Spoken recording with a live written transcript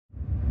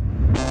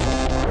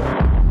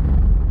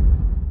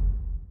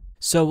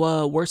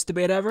So, worst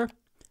debate ever?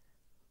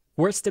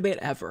 Worst debate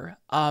ever.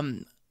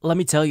 Let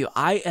me tell you,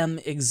 I am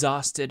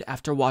exhausted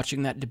after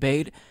watching that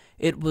debate.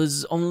 It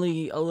was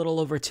only a little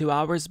over 2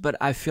 hours, but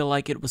I feel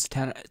like it was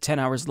 10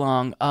 hours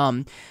long.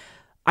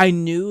 I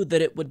knew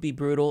that it would be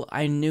brutal.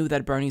 I knew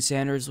that Bernie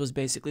Sanders was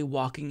basically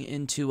walking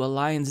into a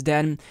lion's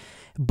den.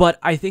 But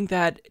I think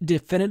that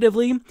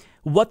definitively,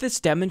 what this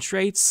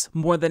demonstrates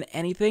more than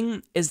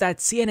anything is that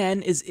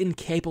CNN is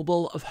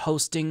incapable of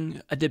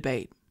hosting a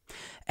debate.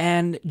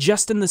 And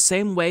just in the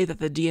same way that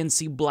the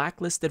DNC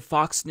blacklisted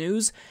Fox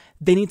News,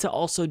 they need to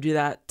also do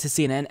that to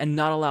CNN and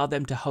not allow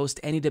them to host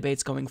any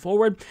debates going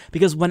forward,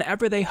 because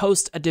whenever they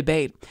host a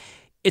debate,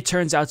 it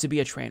turns out to be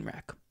a train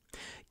wreck.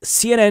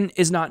 CNN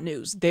is not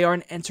news. They are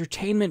an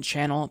entertainment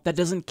channel that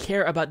doesn't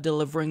care about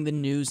delivering the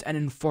news and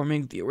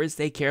informing viewers.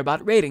 They care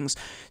about ratings.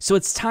 So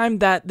it's time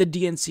that the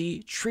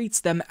DNC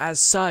treats them as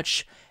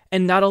such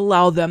and not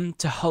allow them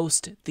to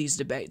host these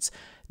debates.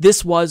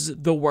 This was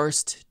the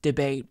worst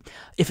debate.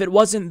 If it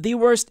wasn't the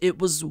worst, it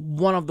was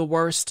one of the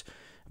worst.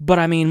 But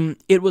I mean,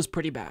 it was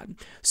pretty bad.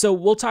 So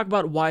we'll talk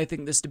about why I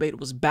think this debate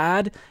was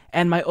bad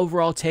and my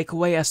overall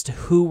takeaway as to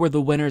who were the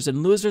winners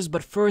and losers.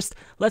 But first,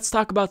 let's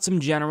talk about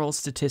some general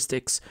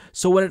statistics.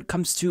 So when it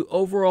comes to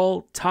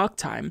overall talk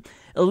time,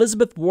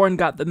 Elizabeth Warren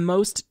got the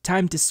most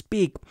time to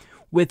speak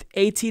with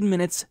 18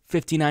 minutes,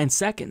 59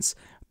 seconds.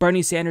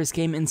 Bernie Sanders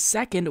came in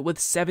second with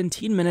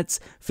 17 minutes,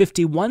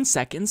 51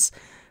 seconds.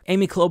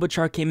 Amy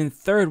Klobuchar came in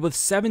third with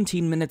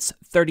 17 minutes,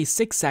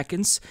 36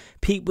 seconds.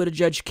 Pete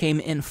Buttigieg came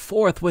in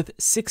fourth with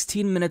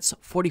 16 minutes,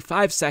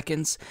 45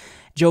 seconds.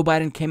 Joe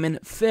Biden came in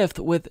fifth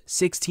with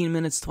 16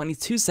 minutes,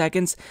 22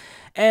 seconds.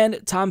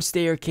 And Tom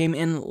Steyer came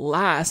in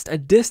last, a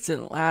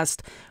distant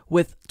last,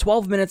 with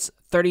 12 minutes,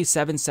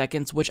 37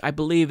 seconds, which I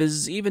believe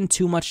is even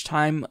too much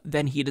time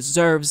than he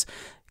deserves,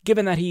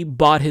 given that he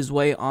bought his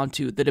way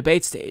onto the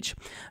debate stage.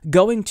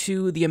 Going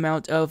to the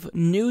amount of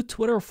new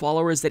Twitter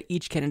followers that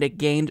each candidate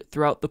gained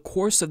throughout the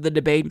course of the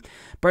debate,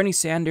 Bernie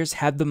Sanders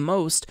had the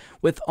most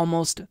with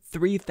almost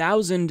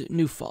 3,000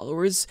 new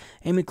followers.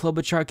 Amy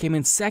Klobuchar came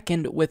in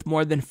second with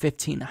more than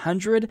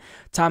 1,500.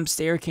 Tom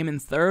Steyer came in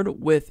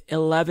third with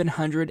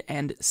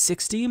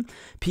 1,160.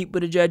 Pete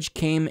Buttigieg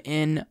came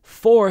in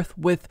fourth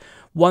with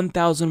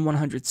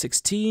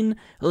 1,116,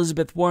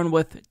 Elizabeth Warren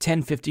with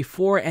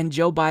 1,054, and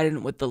Joe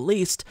Biden with the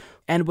least.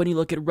 And when you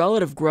look at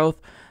relative growth,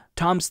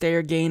 Tom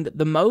Steyer gained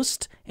the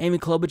most, Amy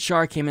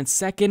Klobuchar came in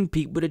second,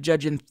 Pete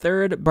Buttigieg in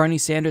third, Bernie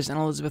Sanders and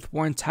Elizabeth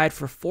Warren tied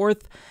for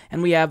fourth,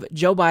 and we have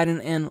Joe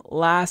Biden in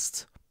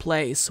last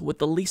place with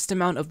the least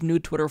amount of new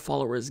Twitter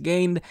followers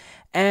gained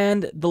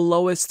and the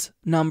lowest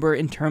number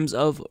in terms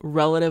of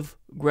relative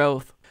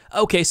growth.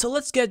 Okay, so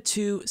let's get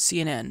to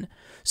CNN.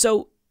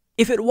 So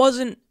if it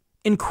wasn't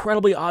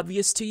incredibly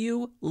obvious to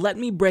you, let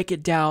me break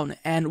it down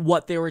and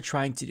what they were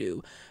trying to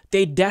do.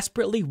 They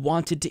desperately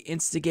wanted to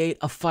instigate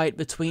a fight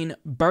between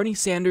Bernie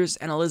Sanders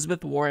and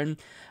Elizabeth Warren.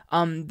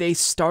 They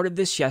started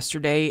this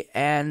yesterday,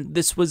 and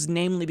this was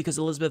namely because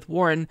Elizabeth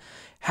Warren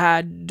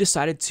had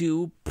decided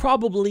to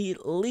probably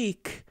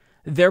leak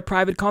their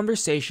private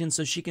conversation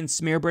so she can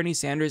smear Bernie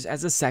Sanders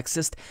as a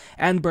sexist,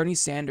 and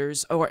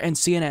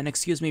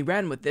CNN,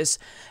 ran with this,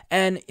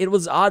 and it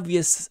was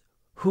obvious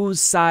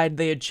whose side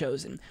they had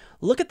chosen.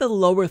 Look at the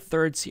lower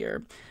thirds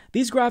here.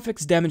 These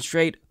graphics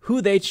demonstrate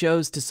who they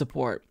chose to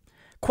support.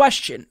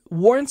 Question: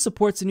 Warren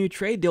supports a new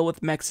trade deal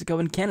with Mexico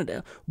and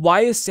Canada.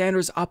 Why is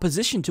Sanders'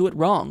 opposition to it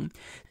wrong?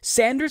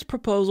 Sanders'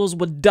 proposals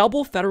would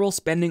double federal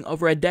spending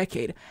over a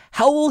decade.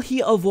 How will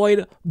he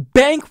avoid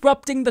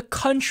bankrupting the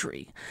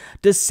country?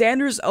 Does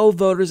Sanders owe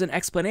voters an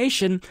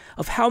explanation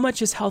of how much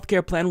his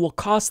healthcare plan will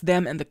cost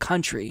them and the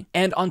country?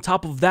 And on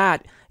top of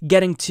that,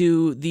 getting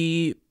to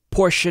the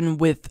portion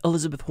with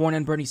Elizabeth Warren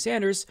and Bernie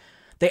Sanders,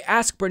 they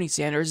ask Bernie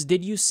Sanders,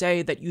 did you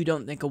say that you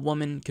don't think a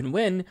woman can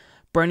win?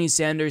 Bernie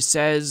Sanders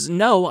says,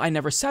 no, I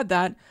never said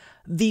that.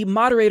 The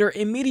moderator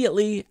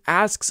immediately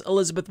asks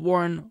Elizabeth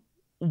Warren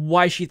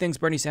why she thinks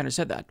Bernie Sanders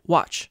said that.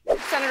 Watch.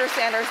 Senator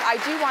Sanders, I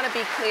do want to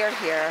be clear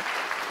here.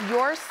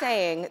 You're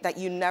saying that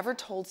you never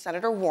told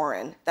Senator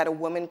Warren that a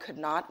woman could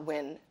not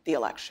win the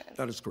election.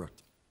 That is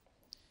correct.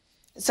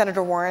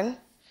 Senator Warren,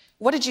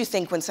 what did you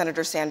think when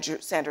Senator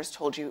Sanders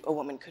told you a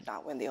woman could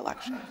not win the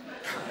election?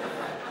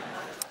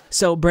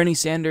 So Bernie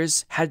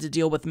Sanders had to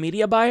deal with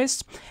media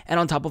bias, and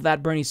on top of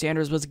that, Bernie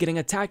Sanders was getting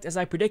attacked, as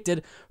I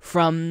predicted,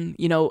 from,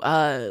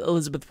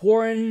 Elizabeth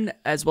Warren,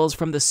 as well as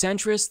from the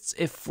centrists.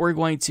 If we're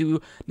going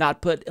to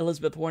not put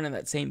Elizabeth Warren in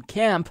that same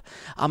camp,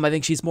 I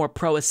think she's more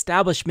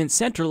pro-establishment,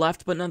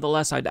 center-left, but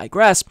nonetheless, I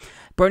digress.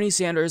 Bernie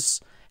Sanders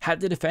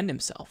had to defend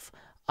himself.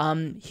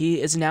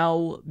 He is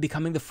now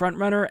becoming the front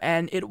runner,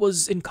 and it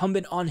was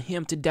incumbent on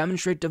him to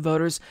demonstrate to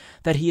voters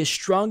that he is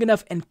strong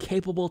enough and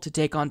capable to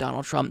take on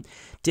Donald Trump.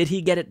 Did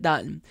he get it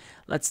done?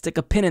 Let's stick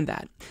a pin in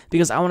that,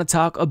 because I want to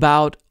talk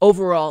about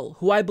overall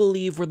who I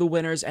believe were the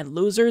winners and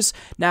losers.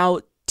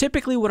 Now,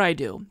 typically what I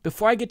do,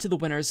 before I get to the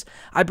winners,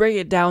 I break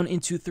it down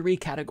into 3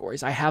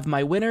 categories. I have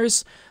my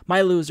winners,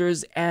 my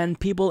losers, and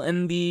people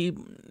in the,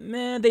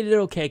 they did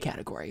okay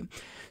category.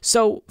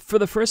 So, for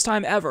the first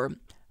time ever,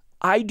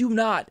 I do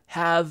not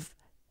have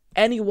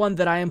anyone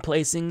that I am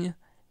placing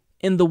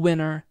in the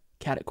winner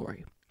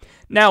category.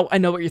 Now, I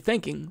know what you're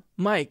thinking.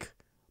 Mike,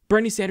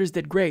 Bernie Sanders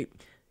did great.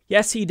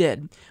 Yes, he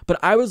did. But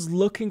I was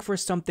looking for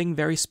something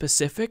very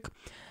specific.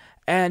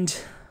 And,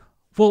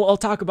 well, I'll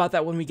talk about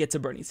that when we get to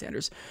Bernie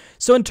Sanders.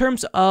 So in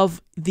terms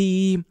of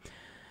the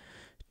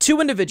two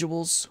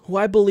individuals who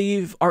I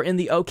believe are in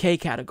the okay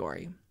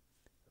category,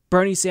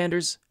 Bernie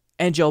Sanders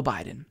and Joe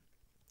Biden.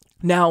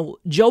 Now,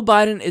 Joe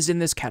Biden is in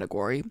this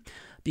category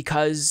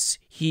because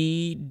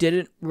he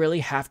didn't really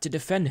have to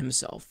defend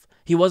himself.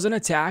 He wasn't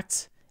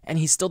attacked, and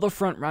he's still the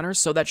front runner,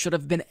 so that should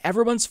have been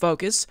everyone's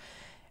focus,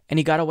 and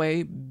he got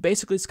away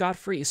basically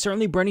scot-free.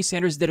 Certainly, Bernie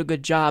Sanders did a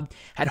good job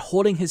at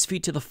holding his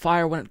feet to the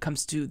fire when it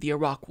comes to the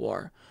Iraq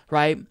War,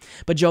 right?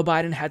 But Joe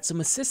Biden had some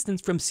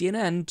assistance from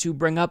CNN to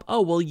bring up,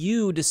 oh, well,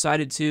 you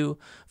decided to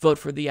vote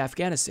for the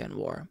Afghanistan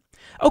war.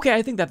 Okay,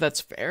 I think that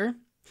that's fair.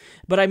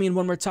 But I mean,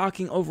 when we're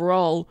talking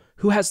overall,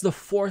 who has the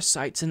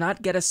foresight to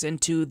not get us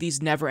into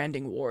these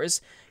never-ending wars?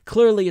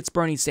 Clearly, it's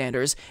Bernie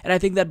Sanders, and I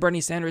think that Bernie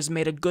Sanders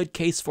made a good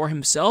case for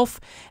himself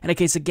and a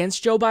case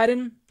against Joe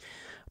Biden.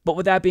 But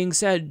with that being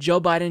said,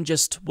 Joe Biden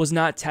just was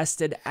not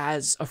tested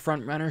as a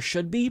frontrunner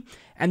should be,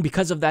 and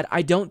because of that,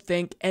 I don't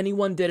think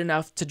anyone did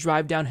enough to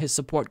drive down his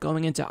support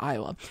going into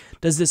Iowa.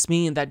 Does this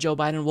mean that Joe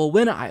Biden will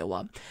win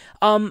Iowa?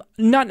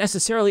 Not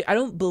necessarily. I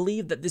don't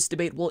believe that this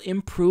debate will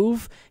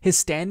improve his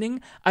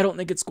standing. I don't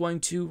think it's going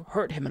to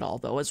hurt him at all,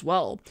 though, as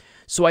well.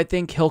 So I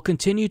think he'll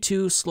continue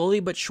to slowly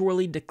but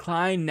surely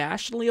decline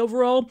nationally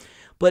overall,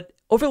 but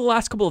over the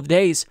last couple of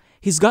days,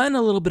 he's gotten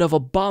a little bit of a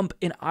bump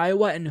in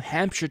Iowa and New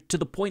Hampshire to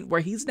the point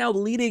where he's now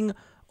leading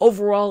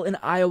overall in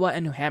Iowa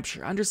and New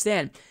Hampshire.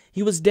 Understand,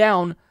 he was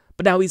down,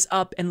 but now he's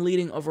up and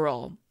leading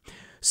overall.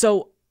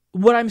 So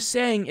what I'm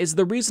saying is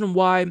the reason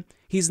why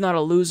he's not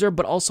a loser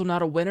but also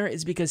not a winner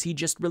is because he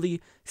just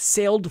really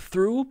sailed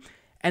through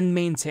and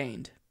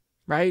maintained,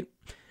 right?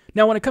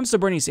 Now, when it comes to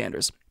Bernie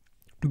Sanders,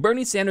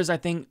 I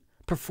think,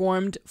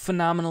 performed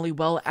phenomenally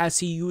well, as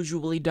he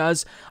usually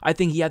does. I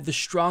think he had the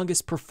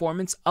strongest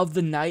performance of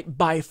the night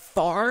by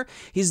far.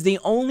 He's the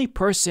only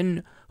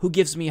person who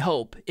gives me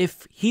hope.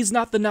 If he's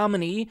not the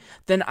nominee,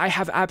 then I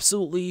have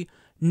absolutely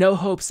no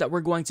hopes that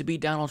we're going to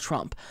beat Donald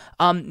Trump.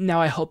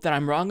 Now, I hope that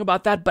I'm wrong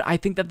about that, but I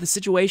think that the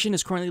situation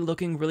is currently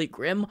looking really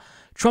grim.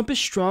 Trump is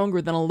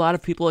stronger than a lot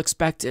of people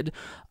expected,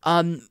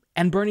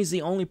 and Bernie's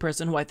the only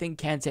person who I think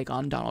can take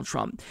on Donald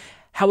Trump.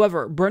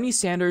 However, Bernie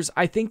Sanders,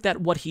 I think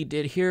that what he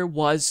did here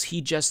was he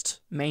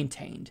just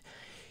maintained.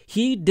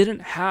 He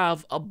didn't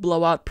have a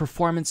blowout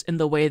performance in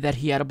the way that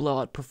he had a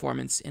blowout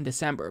performance in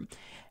December.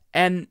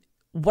 And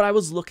what I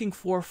was looking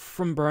for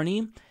from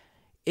Bernie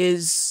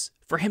is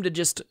for him to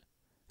just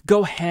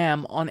go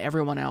ham on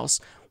everyone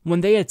else.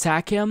 When they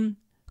attack him,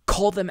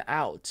 call them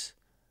out.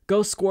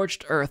 Go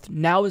scorched earth.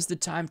 Now is the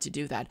time to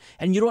do that.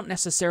 And you don't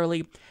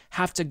necessarily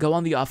have to go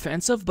on the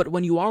offensive, but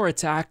when you are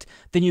attacked,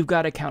 then you've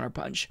got to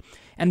counterpunch.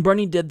 And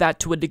Bernie did that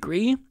to a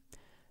degree.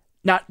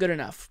 Not good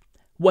enough.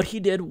 What he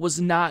did was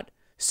not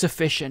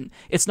sufficient.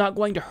 It's not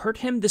going to hurt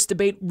him. This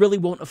debate really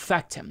won't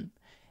affect him.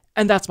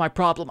 And that's my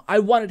problem. I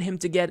wanted him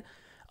to get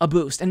a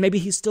boost, and maybe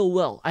he still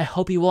will. I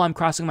hope he will. I'm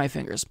crossing my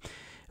fingers.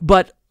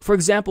 But, for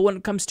example, when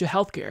it comes to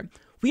healthcare,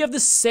 we have the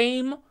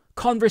same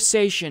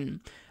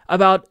conversation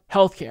about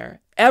healthcare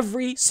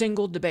every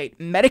single debate.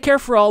 Medicare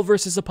for all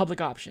versus a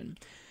public option.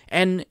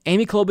 And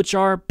Amy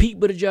Klobuchar, Pete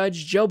Buttigieg,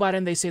 Joe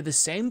Biden, they say the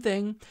same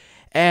thing.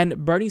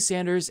 And Bernie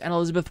Sanders and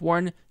Elizabeth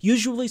Warren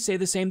usually say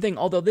the same thing.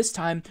 Although this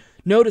time,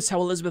 notice how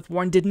Elizabeth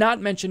Warren did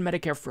not mention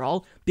Medicare for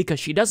all because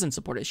she doesn't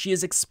support it. She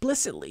is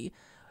explicitly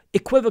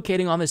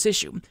equivocating on this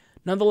issue.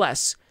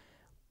 Nonetheless,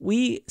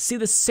 we see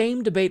the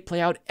same debate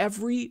play out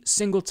every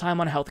single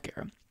time on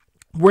healthcare.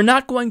 We're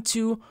not going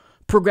to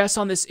progress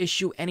on this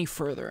issue any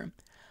further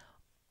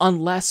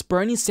unless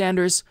Bernie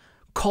Sanders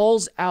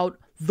calls out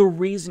the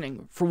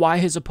reasoning for why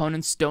his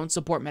opponents don't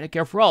support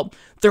Medicare for all.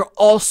 They're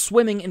all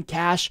swimming in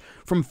cash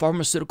from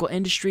pharmaceutical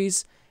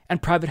industries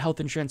and private health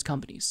insurance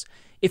companies.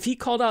 If he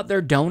called out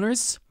their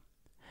donors,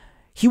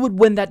 he would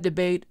win that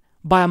debate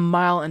by 1.5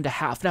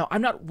 miles. Now,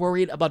 I'm not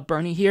worried about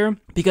Bernie here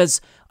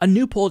because a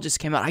new poll just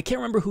came out. I can't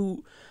remember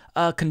who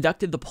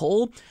conducted the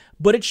poll,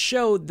 but it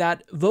showed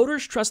that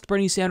voters trust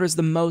Bernie Sanders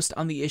the most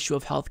on the issue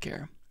of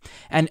healthcare.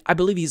 And I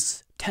believe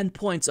he's 10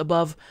 points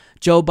above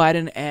Joe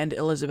Biden and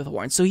Elizabeth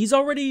Warren. So he's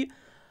already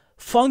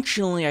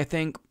functionally, I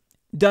think,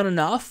 done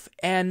enough,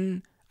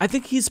 and I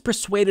think he's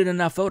persuaded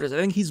enough voters. I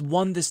think he's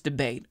won this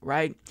debate,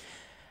 right?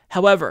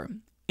 However,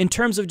 in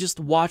terms of just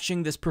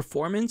watching this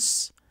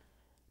performance,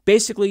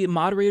 basically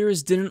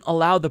moderators didn't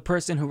allow the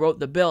person who wrote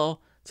the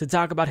bill to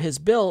talk about his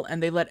bill,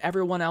 and they let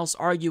everyone else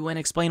argue and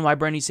explain why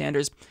Bernie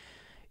Sanders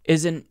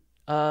isn't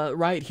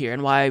right here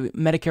and why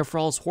Medicare for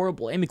all is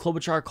horrible. Amy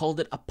Klobuchar called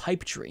it a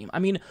pipe dream. I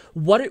mean,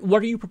 what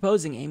are you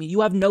proposing, Amy?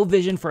 You have no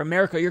vision for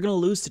America. You're going to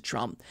lose to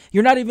Trump.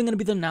 You're not even going to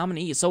be the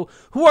nominee. So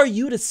who are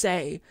you to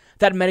say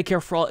that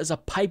Medicare for all is a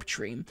pipe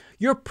dream?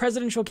 Your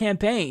presidential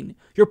campaign,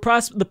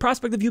 the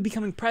prospect of you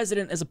becoming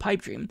president is a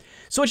pipe dream.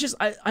 So it's just,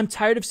 I'm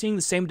tired of seeing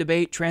the same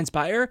debate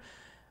transpire.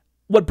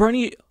 What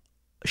Bernie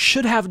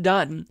should have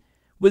done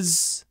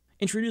was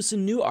introduce a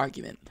new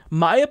argument.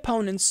 My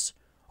opponents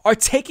are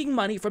taking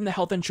money from the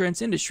health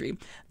insurance industry.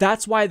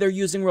 That's why they're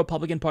using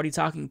Republican Party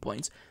talking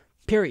points,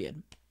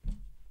 period.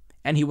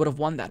 And he would have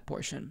won that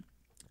portion.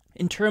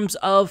 In terms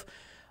of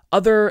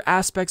other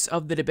aspects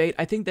of the debate,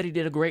 I think that he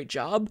did a great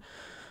job.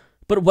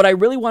 But what I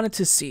really wanted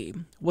to see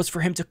was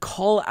for him to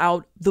call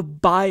out the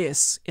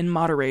bias in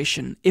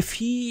moderation. If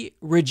he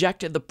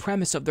rejected the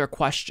premise of their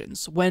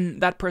questions, when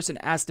that person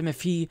asked him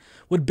if he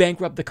would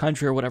bankrupt the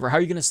country or whatever, how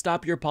are you going to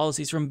stop your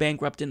policies from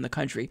bankrupting the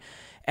country?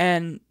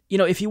 And,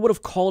 if he would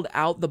have called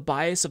out the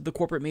bias of the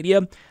corporate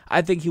media,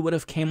 I think he would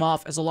have came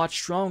off as a lot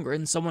stronger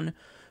and someone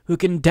who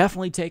can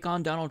definitely take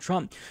on Donald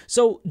Trump.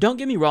 So don't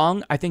get me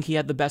wrong, I think he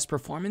had the best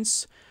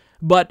performance,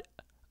 but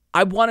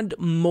I wanted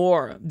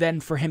more than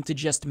for him to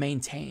just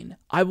maintain.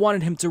 I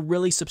wanted him to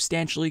really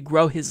substantially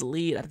grow his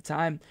lead at a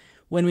time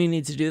when we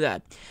need to do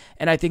that.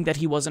 And I think that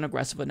he wasn't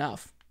aggressive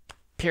enough,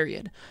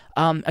 period.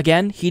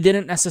 Again, he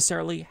didn't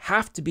necessarily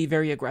have to be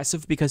very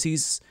aggressive because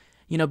he's,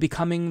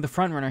 becoming the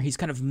front runner. He's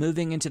kind of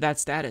moving into that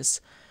status.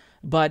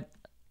 But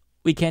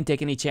we can't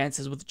take any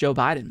chances with Joe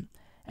Biden.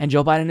 And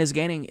Joe Biden is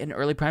gaining in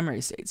early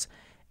primary states.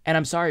 And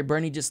I'm sorry,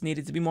 Bernie just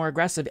needed to be more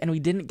aggressive, and we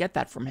didn't get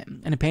that from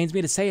him. And it pains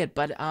me to say it,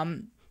 but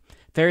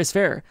fair is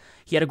fair.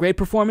 He had a great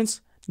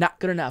performance, not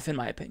good enough in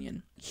my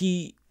opinion.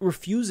 He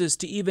refuses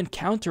to even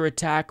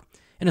counterattack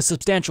in a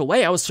substantial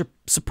way. I was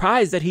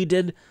surprised that he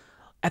did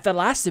at that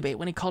last debate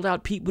when he called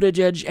out Pete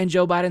Buttigieg and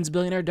Joe Biden's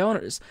billionaire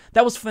donors.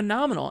 That was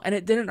phenomenal, and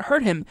it didn't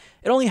hurt him.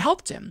 It only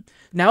helped him.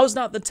 Now is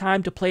not the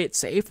time to play it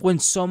safe when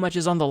so much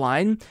is on the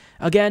line.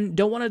 Again,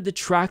 don't want to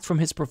detract from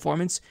his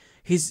performance.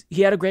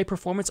 He had a great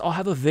performance. I'll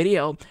have a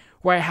video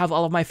where I have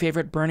all of my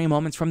favorite Bernie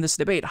moments from this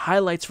debate,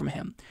 highlights from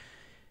him.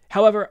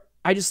 However,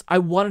 I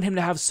wanted him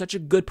to have such a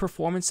good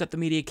performance that the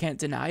media can't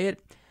deny it.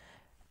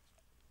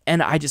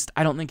 And I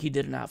don't think he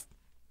did enough.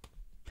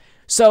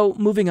 So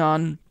moving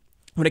on,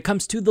 when it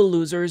comes to the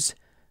losers,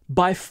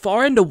 by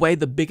far and away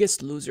the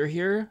biggest loser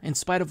here, in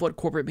spite of what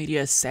corporate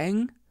media is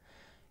saying,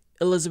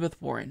 Elizabeth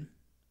Warren.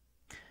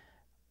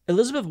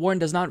 Elizabeth Warren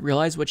does not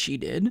realize what she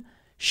did.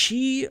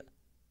 She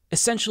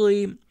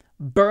essentially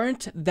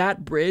burnt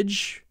that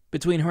bridge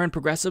between her and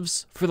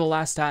progressives for the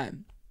last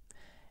time.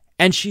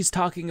 And she's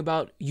talking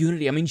about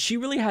unity. I mean, she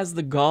really has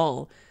the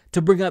gall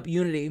to bring up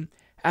unity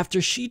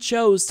after she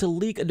chose to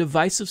leak a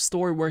divisive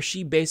story where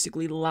she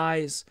basically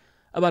lies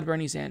about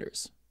Bernie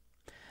Sanders.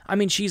 I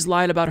mean, she's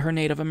lied about her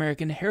Native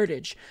American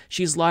heritage.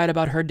 She's lied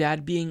about her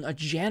dad being a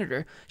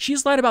janitor.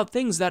 She's lied about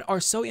things that are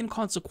so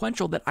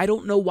inconsequential that I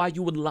don't know why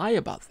you would lie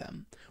about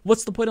them.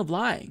 What's the point of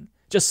lying?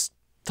 Just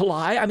to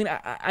lie? I mean,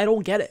 I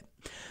don't get it.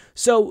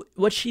 So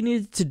what she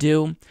needed to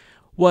do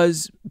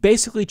was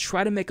basically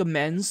try to make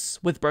amends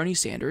with Bernie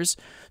Sanders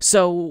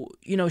so,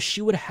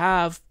 she would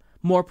have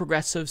more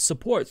progressive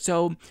support.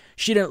 So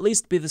she'd at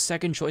least be the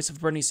second choice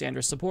of Bernie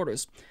Sanders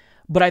supporters.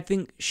 But I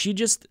think she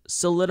just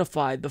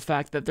solidified the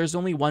fact that there's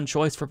only one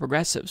choice for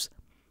progressives.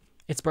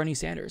 It's Bernie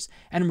Sanders.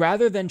 And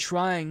rather than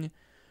trying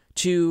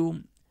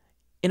to,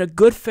 in a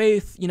good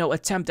faith,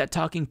 attempt at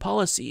talking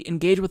policy,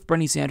 engage with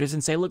Bernie Sanders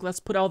and say, look, let's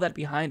put all that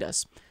behind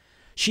us,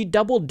 she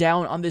doubled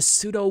down on this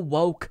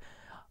pseudo-woke,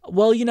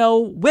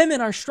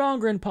 women are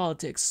stronger in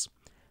politics.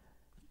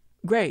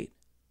 Great.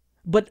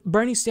 But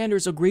Bernie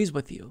Sanders agrees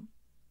with you.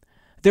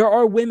 There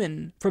are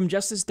women from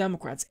Justice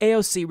Democrats,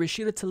 AOC,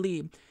 Rashida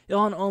Tlaib,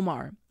 Ilhan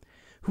Omar,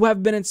 who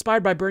have been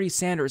inspired by Bernie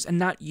Sanders and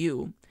not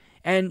you.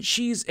 And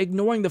she's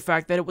ignoring the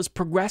fact that it was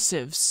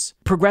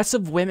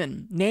progressive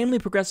women, namely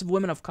progressive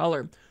women of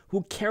color,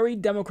 who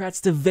carried Democrats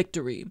to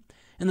victory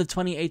in the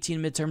 2018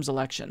 midterms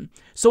election.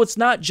 So it's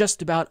not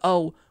just about,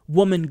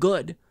 woman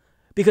good,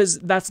 because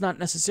that's not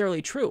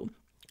necessarily true.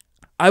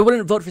 I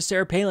wouldn't vote for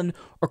Sarah Palin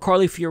or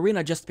Carly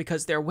Fiorina just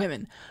because they're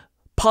women.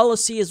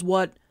 Policy is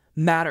what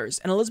matters.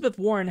 And Elizabeth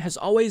Warren has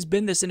always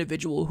been this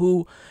individual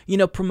who,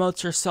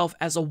 promotes herself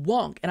as a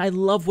wonk. And I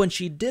love when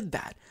she did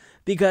that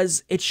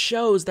because it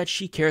shows that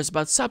she cares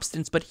about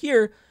substance. But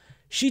here,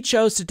 she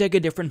chose to take a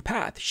different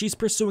path. She's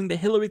pursuing the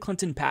Hillary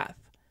Clinton path.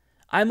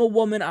 I'm a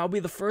woman. I'll be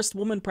the first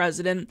woman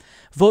president.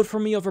 Vote for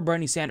me over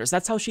Bernie Sanders.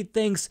 That's how she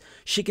thinks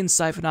she can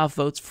siphon off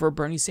votes for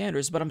Bernie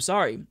Sanders. But I'm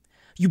sorry.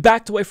 You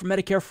backed away from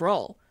Medicare for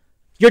all.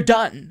 You're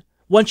done.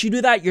 Once you do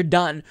that, you're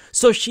done.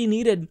 So she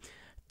needed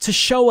to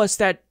show us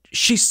that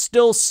she's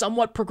still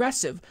somewhat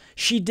progressive.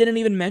 She didn't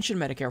even mention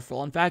Medicare for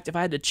all. In fact, if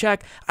I had to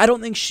check, I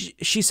don't think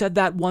she said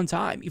that one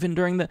time, even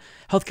during the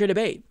healthcare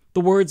debate.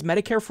 The words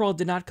Medicare for all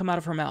did not come out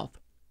of her mouth.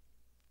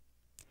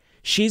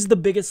 She's the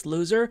biggest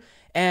loser,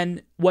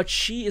 and what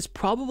she is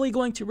probably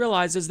going to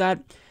realize is that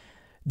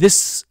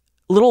this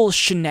little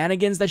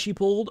shenanigans that she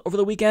pulled over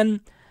the weekend,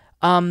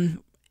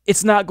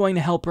 it's not going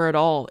to help her at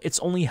all. It's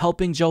only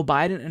helping Joe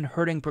Biden and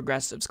hurting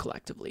progressives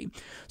collectively.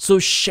 So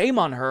shame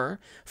on her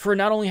for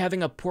not only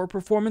having a poor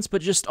performance,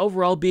 but just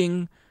overall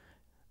being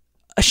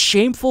a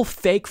shameful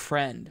fake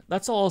friend.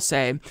 That's all I'll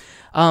say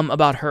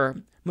about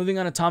her. Moving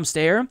on to Tom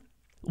Steyer.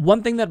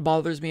 One thing that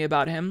bothers me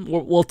about him,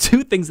 well,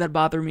 two things that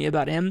bother me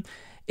about him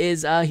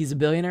is he's a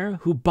billionaire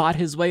who bought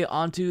his way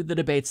onto the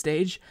debate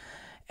stage.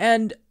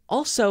 And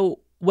also,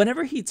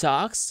 whenever he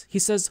talks, he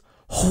says,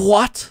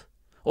 "What?"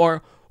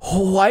 or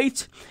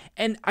 "White?"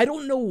 And I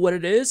don't know what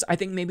it is. I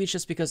think maybe it's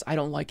just because I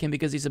don't like him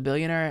because he's a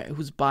billionaire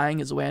who's buying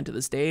his way onto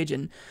the stage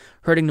and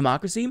hurting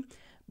democracy.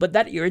 But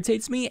that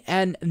irritates me,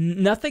 and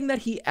nothing that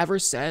he ever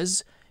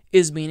says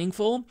is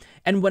meaningful.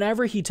 And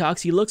whenever he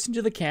talks, he looks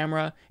into the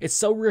camera. It's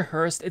so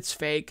rehearsed. It's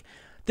fake.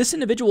 This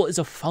individual is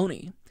a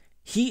phony.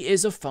 He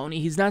is a phony.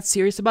 He's not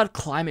serious about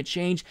climate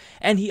change,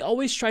 and he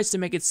always tries to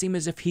make it seem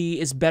as if he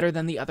is better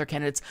than the other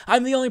candidates.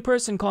 I'm the only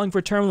person calling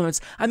for term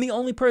limits. I'm the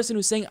only person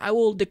who's saying I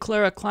will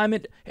declare a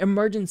climate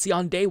emergency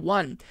on day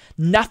one.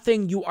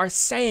 Nothing you are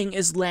saying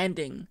is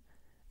landing.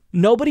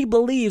 Nobody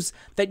believes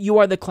that you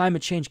are the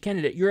climate change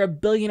candidate. You're a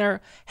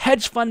billionaire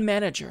hedge fund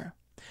manager.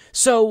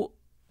 So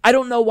I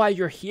don't know why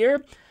you're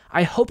here.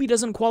 I hope he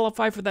doesn't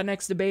qualify for that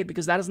next debate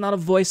because that is not a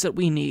voice that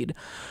we need.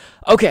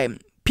 Okay,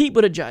 Pete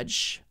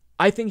Buttigieg.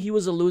 I think he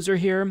was a loser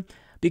here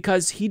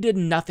because he did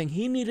nothing.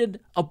 He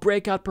needed a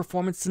breakout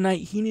performance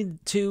tonight. He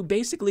needed to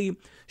basically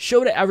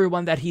show to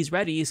everyone that he's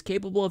ready. He's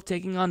capable of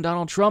taking on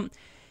Donald Trump,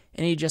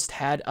 and he just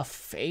had a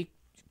fake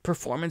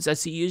performance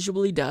as he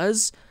usually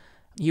does.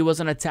 He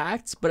wasn't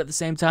attacked, but at the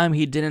same time,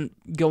 he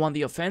didn't go on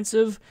the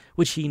offensive,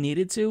 which he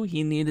needed to.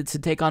 He needed to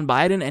take on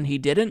Biden, and he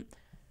didn't.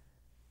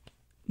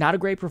 Not a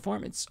great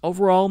performance.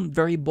 Overall,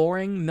 very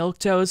boring,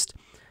 milquetoast.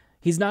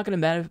 He's not going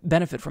to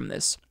benefit from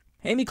this.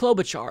 Amy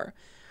Klobuchar.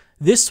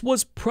 This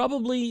was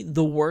probably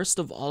the worst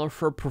of all of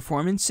her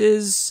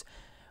performances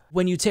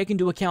when you take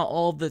into account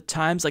all of the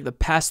times, like the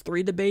past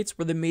 3 debates,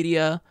 where the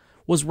media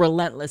was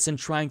relentless in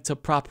trying to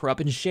prop her up,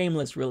 and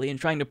shameless, really, in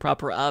trying to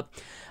prop her up.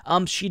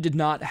 She did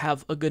not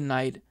have a good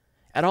night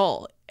at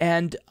all.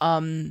 And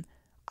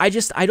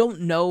I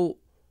don't know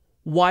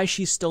why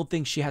she still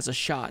thinks she has a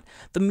shot.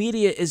 The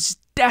media is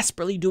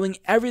desperately doing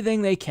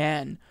everything they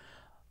can.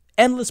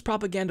 Endless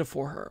propaganda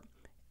for her.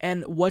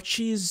 And what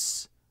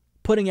she's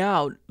putting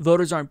out,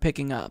 voters aren't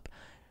picking up.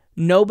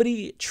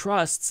 Nobody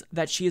trusts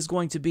that she is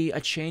going to be a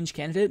change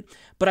candidate.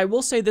 But I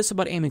will say this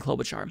about Amy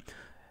Klobuchar.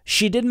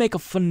 She did make a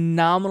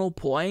phenomenal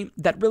point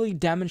that really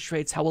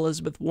demonstrates how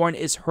Elizabeth Warren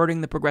is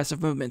hurting the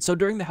progressive movement. So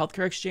during the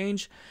healthcare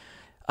exchange,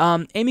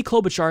 Amy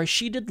Klobuchar,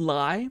 she did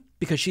lie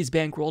because she's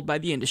bankrolled by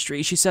the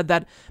industry. She said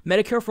that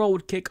Medicare for All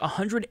would kick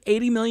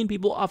 180 million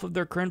people off of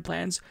their current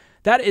plans.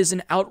 That is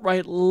an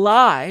outright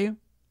lie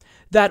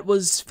that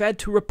was fed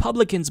to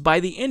Republicans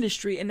by the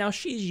industry, and now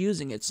she's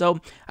using it.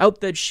 So I hope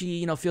that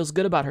she, feels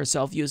good about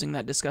herself using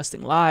that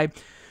disgusting lie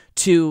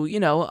to,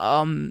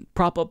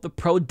 prop up the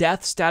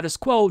pro-death status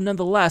quo.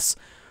 Nonetheless,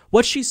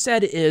 what she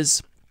said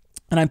is,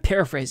 and I'm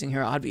paraphrasing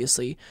here,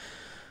 obviously,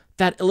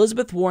 that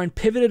Elizabeth Warren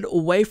pivoted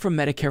away from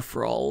Medicare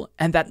for All,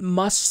 and that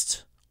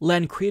must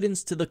lend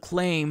credence to the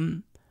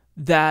claim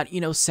that,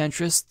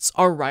 centrists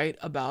are right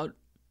about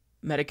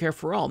Medicare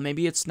for All.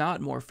 Maybe it's not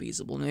more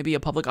feasible. Maybe a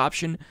public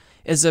option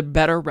is a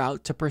better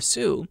route to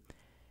pursue.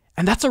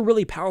 And that's a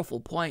really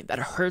powerful point that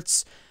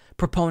hurts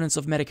proponents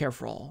of Medicare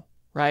for All,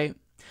 right?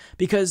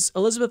 Because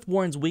Elizabeth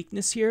Warren's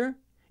weakness here,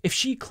 if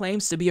she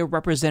claims to be a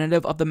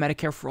representative of the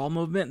Medicare for All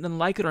movement, then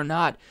like it or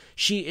not,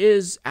 she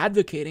is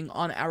advocating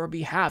on our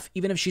behalf,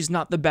 even if she's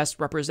not the best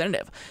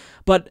representative.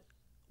 But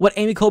what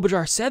Amy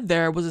Klobuchar said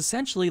there was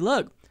essentially,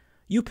 look,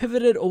 you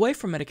pivoted away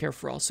from Medicare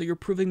for All, so you're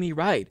proving me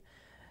right.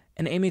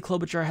 And Amy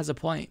Klobuchar has a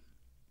point.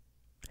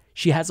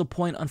 She has a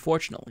point,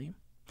 unfortunately.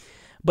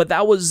 But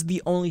that was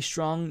the only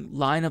strong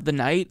line of the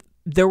night.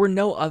 There were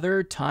no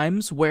other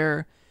times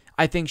where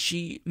I think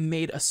she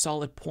made a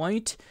solid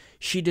point.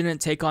 She didn't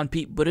take on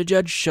Pete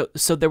Buttigieg,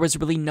 so there was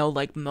really no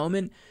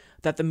moment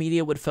that the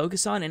media would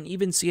focus on. And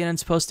even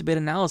CNN's post-debate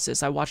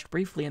analysis, I watched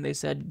briefly, and they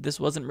said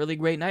this wasn't really a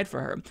great night for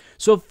her.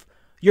 So if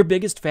your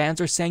biggest fans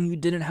are saying you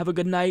didn't have a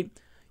good night,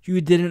 you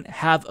didn't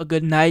have a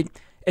good night,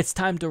 it's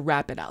time to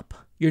wrap it up.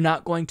 You're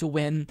not going to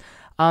win.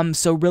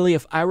 So really,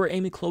 if I were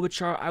Amy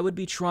Klobuchar, I would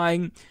be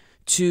trying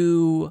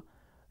to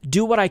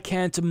do what I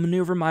can to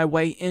maneuver my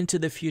way into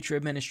the future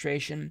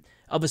administration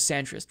of a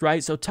centrist,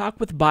 right? So talk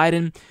with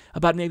Biden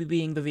about maybe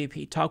being the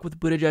VP. Talk with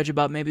Buttigieg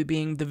about maybe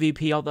being the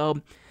VP,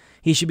 although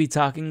he should be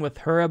talking with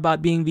her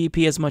about being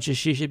VP as much as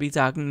she should be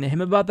talking to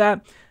him about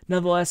that.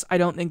 Nonetheless, I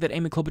don't think that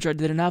Amy Klobuchar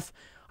did enough.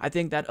 I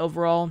think that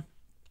overall,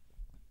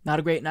 not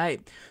a great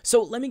night.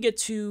 So let me get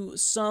to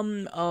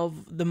some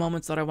of the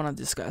moments that I want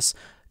to discuss.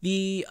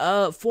 The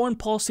foreign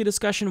policy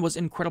discussion was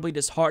incredibly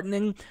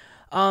disheartening.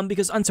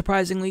 Because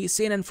unsurprisingly,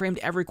 CNN framed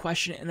every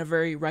question in a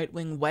very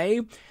right-wing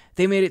way.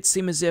 They made it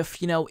seem as if,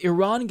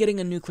 Iran getting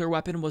a nuclear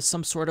weapon was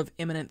some sort of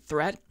imminent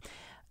threat,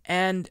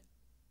 and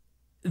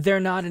they're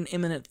not an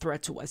imminent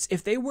threat to us.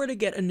 If they were to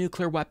get a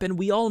nuclear weapon,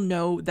 we all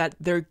know that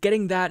they're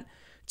getting that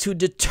to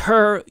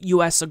deter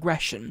U.S.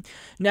 aggression.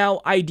 Now,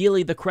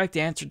 ideally, the correct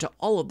answer to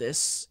all of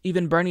this,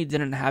 even Bernie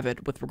didn't have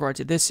it with regard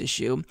to this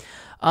issue,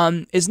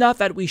 is not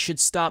that we should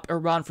stop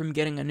Iran from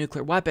getting a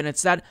nuclear weapon.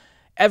 It's that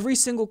every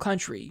single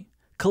country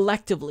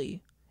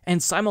collectively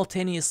and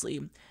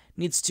simultaneously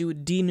needs to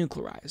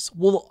denuclearize.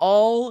 We'll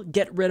all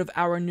get rid of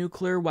our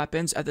nuclear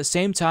weapons at the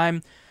same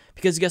time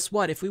Because guess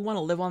what? If we want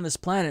to live on this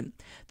planet,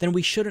 then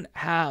we shouldn't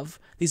have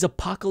these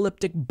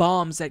apocalyptic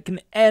bombs that can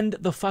end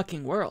the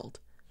fucking world.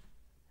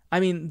 I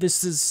mean,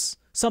 this is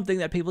something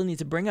that people need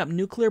to bring up.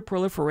 Nuclear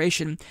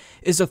proliferation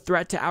is a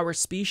threat to our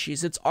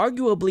species. It's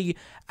arguably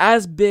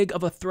as big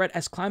of a threat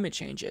as climate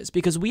change is,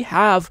 because we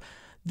have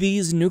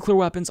these nuclear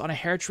weapons on a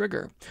hair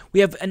trigger.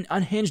 We have an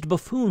unhinged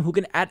buffoon who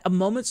can, at a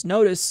moment's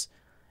notice,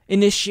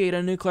 initiate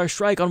a nuclear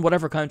strike on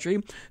whatever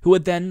country, who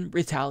would then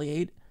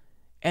retaliate,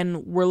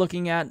 and we're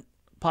looking at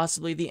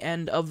possibly the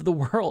end of the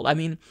world. I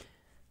mean,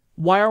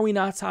 why are we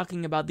not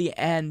talking about the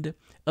end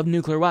of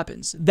nuclear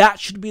weapons? That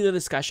should be the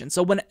discussion.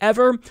 So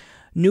whenever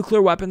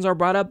nuclear weapons are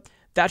brought up,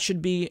 that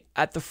should be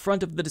at the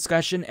front of the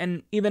discussion.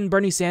 And even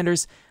Bernie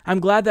Sanders, I'm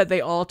glad that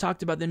they all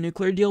talked about the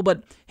nuclear deal,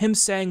 but him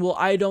saying, well,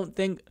 I don't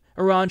think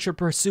Iran should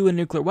pursue a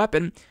nuclear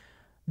weapon,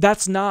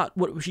 that's not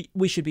what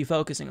we should be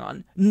focusing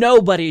on.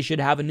 Nobody should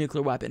have a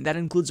nuclear weapon. That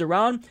includes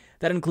Iran,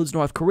 that includes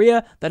North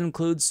Korea, that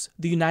includes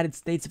the United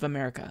States of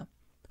America.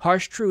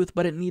 Harsh truth,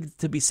 but it needed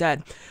to be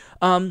said.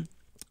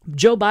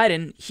 Joe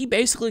Biden, he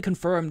basically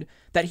confirmed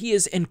that he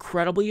is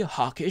incredibly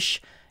hawkish,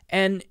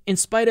 and in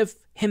spite of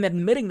him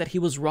admitting that he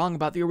was wrong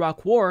about the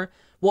Iraq War,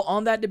 well,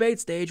 on that debate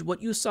stage,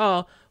 what you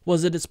saw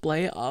was a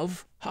display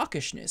of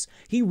hawkishness.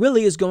 He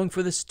really is going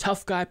for this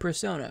tough guy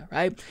persona,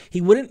 right? He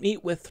wouldn't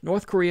meet with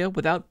North Korea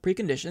without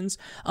preconditions.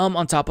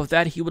 On top of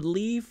that, he would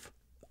leave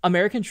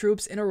American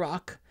troops in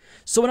Iraq.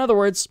 So in other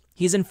words,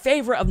 he's in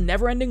favor of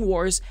never-ending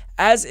wars,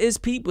 as is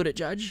Pete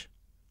Buttigieg.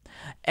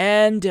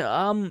 And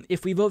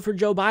if we vote for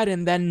Joe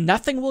Biden, then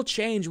nothing will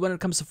change when it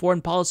comes to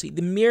foreign policy.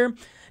 The mere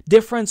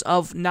difference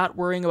of not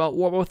worrying about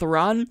war with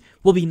Iran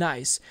will be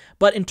nice.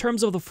 But in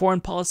terms of the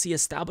foreign policy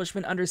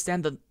establishment,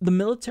 understand that the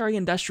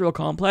military-industrial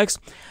complex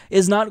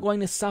is not going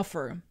to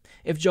suffer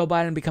if Joe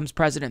Biden becomes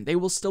president. They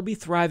will still be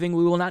thriving.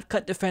 We will not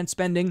cut defense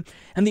spending.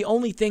 And the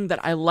only thing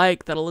that I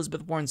like that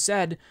Elizabeth Warren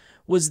said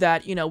was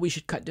that, we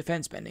should cut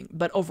defense spending.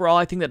 But overall,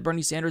 I think that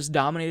Bernie Sanders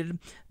dominated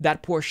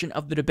that portion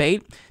of the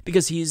debate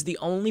because he's the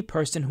only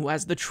person who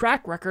has the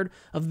track record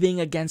of being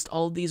against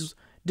all of these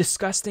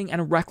disgusting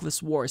and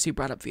reckless wars. He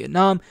brought up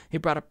Vietnam, he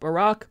brought up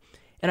Iraq,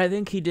 and I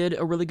think he did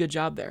a really good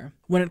job there.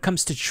 When it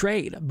comes to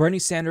trade, Bernie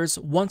Sanders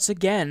once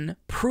again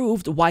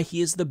proved why he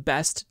is the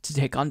best to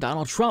take on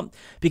Donald Trump,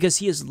 because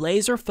he is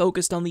laser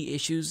focused on the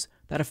issues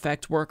that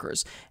affect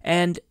workers.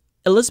 And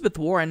Elizabeth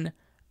Warren,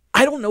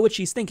 I don't know what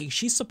she's thinking.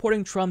 She's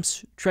supporting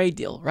Trump's trade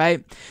deal,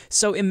 right?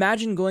 So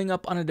imagine going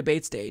up on a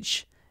debate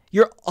stage.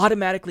 You're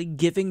automatically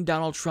giving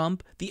Donald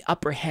Trump the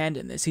upper hand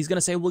in this. He's going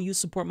to say, well, you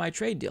support my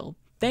trade deal.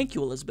 Thank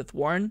you, Elizabeth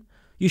Warren.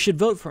 You should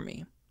vote for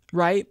me,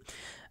 right?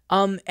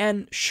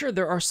 And sure,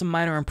 there are some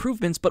minor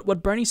improvements, but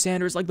what Bernie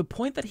Sanders, like the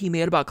point that he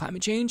made about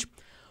climate change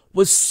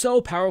was so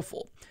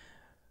powerful.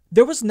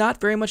 There was not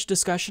very much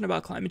discussion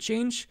about climate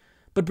change,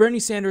 but Bernie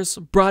Sanders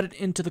brought it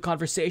into the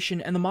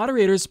conversation, and the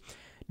moderators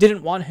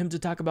didn't want him to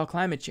talk about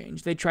climate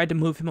change. They tried to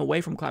move him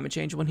away from climate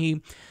change when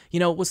he,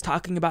 was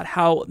talking about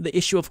how the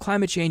issue of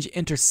climate change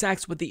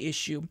intersects with the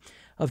issue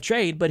of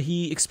trade, but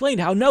he explained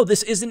how, no,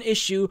 this is an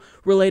issue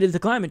related to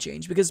climate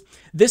change, because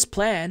this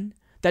plan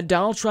that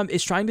Donald Trump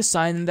is trying to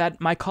sign and that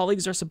my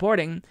colleagues are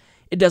supporting,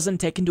 it doesn't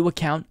take into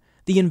account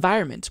the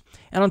environment.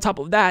 And on top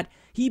of that,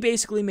 he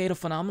basically made a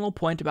phenomenal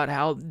point about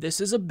how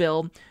this is a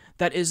bill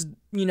that is,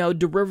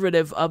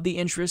 derivative of the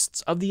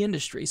interests of the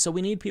industry. So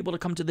we need people to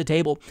come to the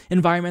table,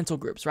 environmental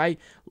groups, right?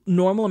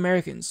 Normal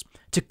Americans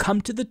to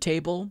come to the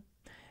table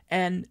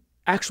and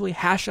actually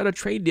hash out a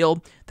trade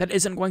deal that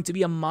isn't going to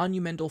be a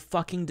monumental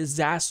fucking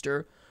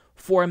disaster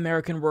for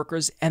American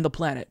workers and the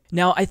planet.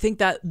 Now, I think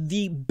that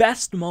the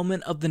best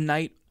moment of the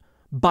night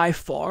by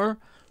far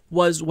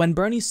was when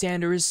Bernie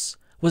Sanders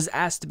was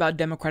asked about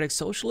democratic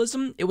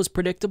socialism. It was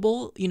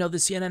predictable. The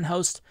CNN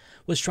host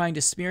was trying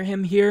to smear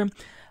him here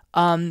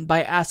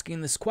by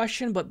asking this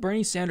question, but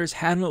Bernie Sanders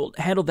handled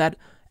that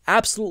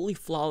absolutely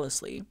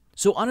flawlessly.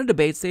 So on a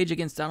debate stage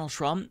against Donald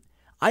Trump,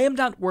 I am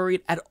not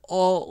worried at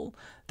all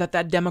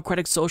that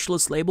democratic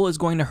socialist label is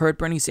going to hurt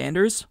Bernie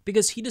Sanders,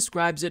 because he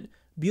describes it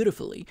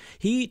beautifully.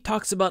 He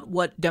talks about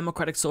what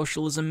democratic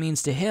socialism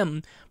means to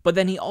him, but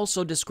then he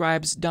also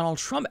describes Donald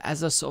Trump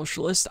as a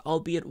socialist,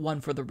 albeit one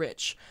for the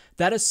rich.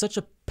 That is such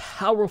a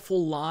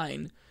powerful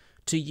line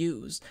to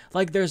use.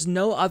 Like, there's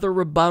no other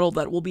rebuttal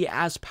that will be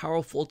as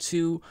powerful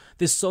to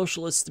this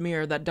socialist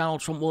smear that Donald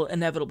Trump will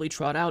inevitably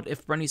trot out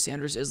if Bernie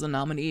Sanders is the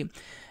nominee.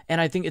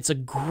 And I think it's a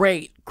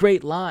great,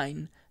 great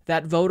line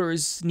that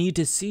voters need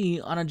to see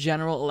on a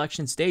general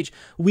election stage.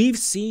 We've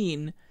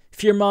seen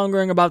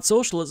fear-mongering about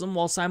socialism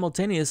while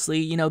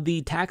simultaneously,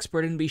 the tax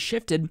burden be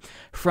shifted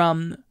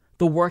from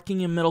the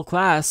working and middle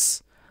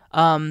class,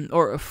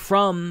 or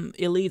from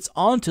elites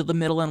onto the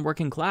middle and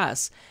working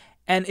class.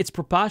 And it's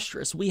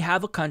preposterous. We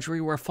have a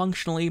country where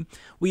functionally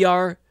we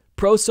are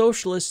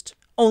pro-socialist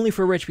only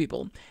for rich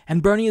people.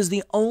 And Bernie is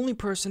the only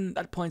person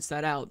that points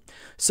that out.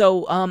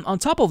 So on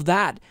top of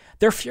that,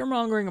 they're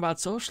fear-mongering about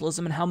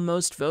socialism and how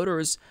most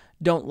voters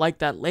don't like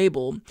that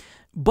label.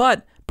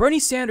 But Bernie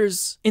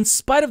Sanders, in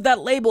spite of that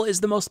label,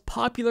 is the most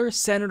popular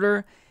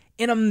senator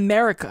in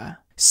America.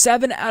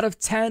 7 out of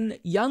 10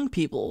 young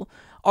people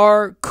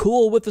are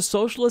cool with the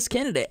socialist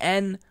candidate.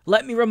 And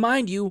let me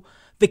remind you,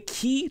 the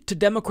key to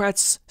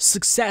Democrats'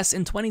 success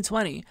in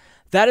 2020,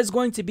 that is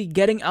going to be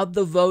getting out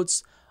the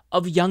votes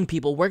of young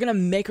people. We're going to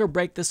make or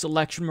break this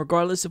election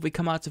regardless if we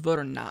come out to vote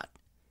or not.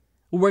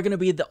 We're going to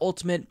be the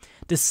ultimate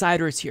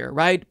deciders here,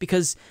 right?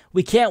 Because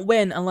we can't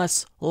win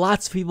unless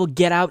lots of people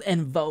get out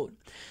and vote.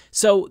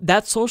 So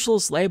that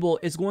socialist label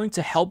is going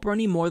to help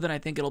Bernie more than I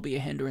think it'll be a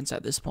hindrance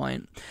at this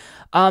point.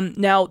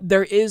 Now,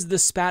 there is the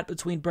spat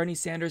between Bernie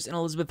Sanders and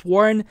Elizabeth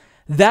Warren.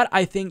 That,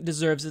 I think,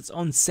 deserves its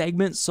own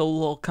segment, so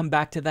we'll come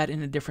back to that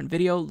in a different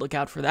video. Look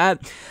out for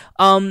that.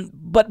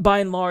 But by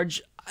and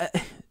large,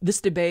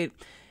 this debate,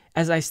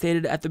 as I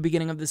stated at the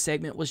beginning of this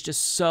segment, was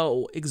just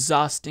so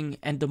exhausting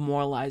and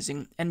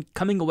demoralizing. And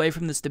coming away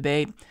from this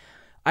debate,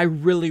 I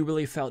really,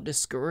 really felt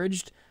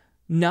discouraged.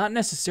 Not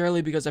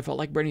necessarily because I felt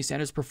like Bernie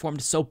Sanders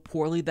performed so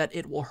poorly that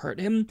it will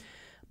hurt him,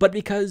 but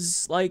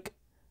because, like,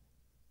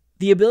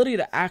 the ability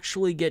to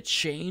actually get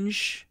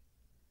change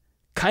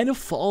kind of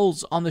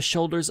falls on the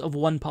shoulders of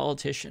one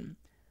politician,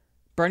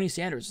 Bernie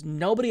Sanders.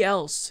 Nobody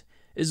else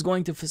is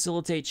going to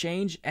facilitate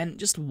change, and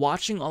just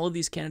watching all of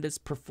these candidates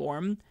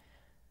perform,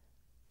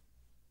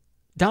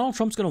 Donald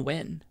Trump's going to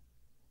win.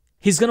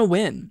 He's going to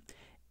win,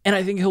 and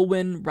I think he'll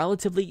win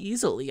relatively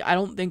easily. I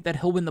don't think that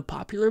he'll win the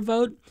popular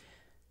vote,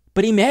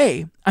 but he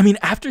may. I mean,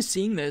 after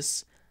seeing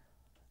this,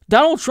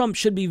 Donald Trump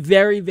should be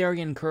very, very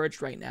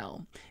encouraged right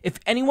now. If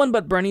anyone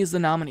but Bernie is the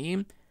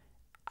nominee,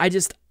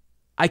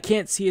 I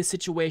can't see a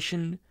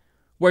situation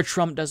where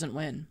Trump doesn't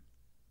win.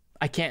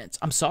 I can't.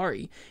 I'm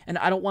sorry. And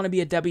I don't want to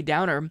be a Debbie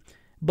Downer,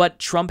 but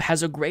Trump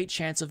has a great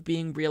chance of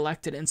being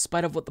reelected in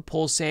spite of what the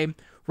polls say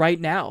right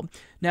now.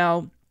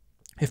 Now,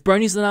 if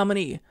Bernie's the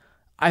nominee,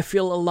 I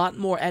feel a lot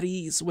more at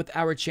ease with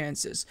our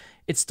chances.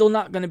 It's still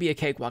not going to be a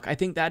cakewalk. I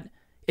think that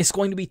it's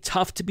going to be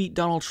tough to beat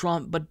Donald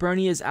Trump, but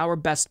Bernie is our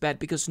best bet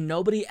because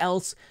nobody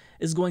else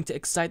is going to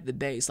excite the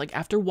base. Like,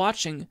 after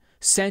watching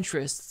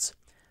centrists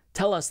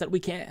tell us that we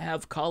can't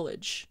have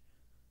college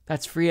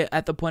that's free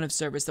at the point of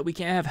service, that we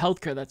can't have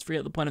healthcare that's free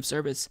at the point of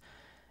service,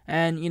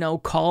 and,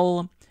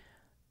 call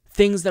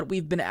things that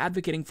we've been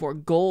advocating for,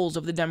 goals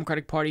of the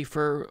Democratic Party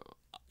for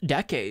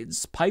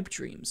decades, pipe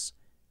dreams,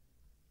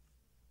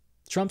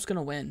 Trump's going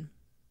to win.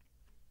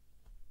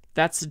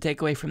 That's the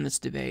takeaway from this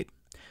debate.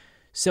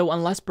 So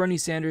unless Bernie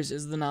Sanders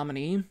is the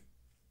nominee,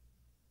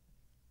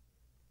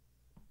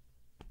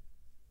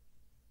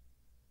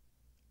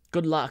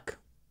 good luck.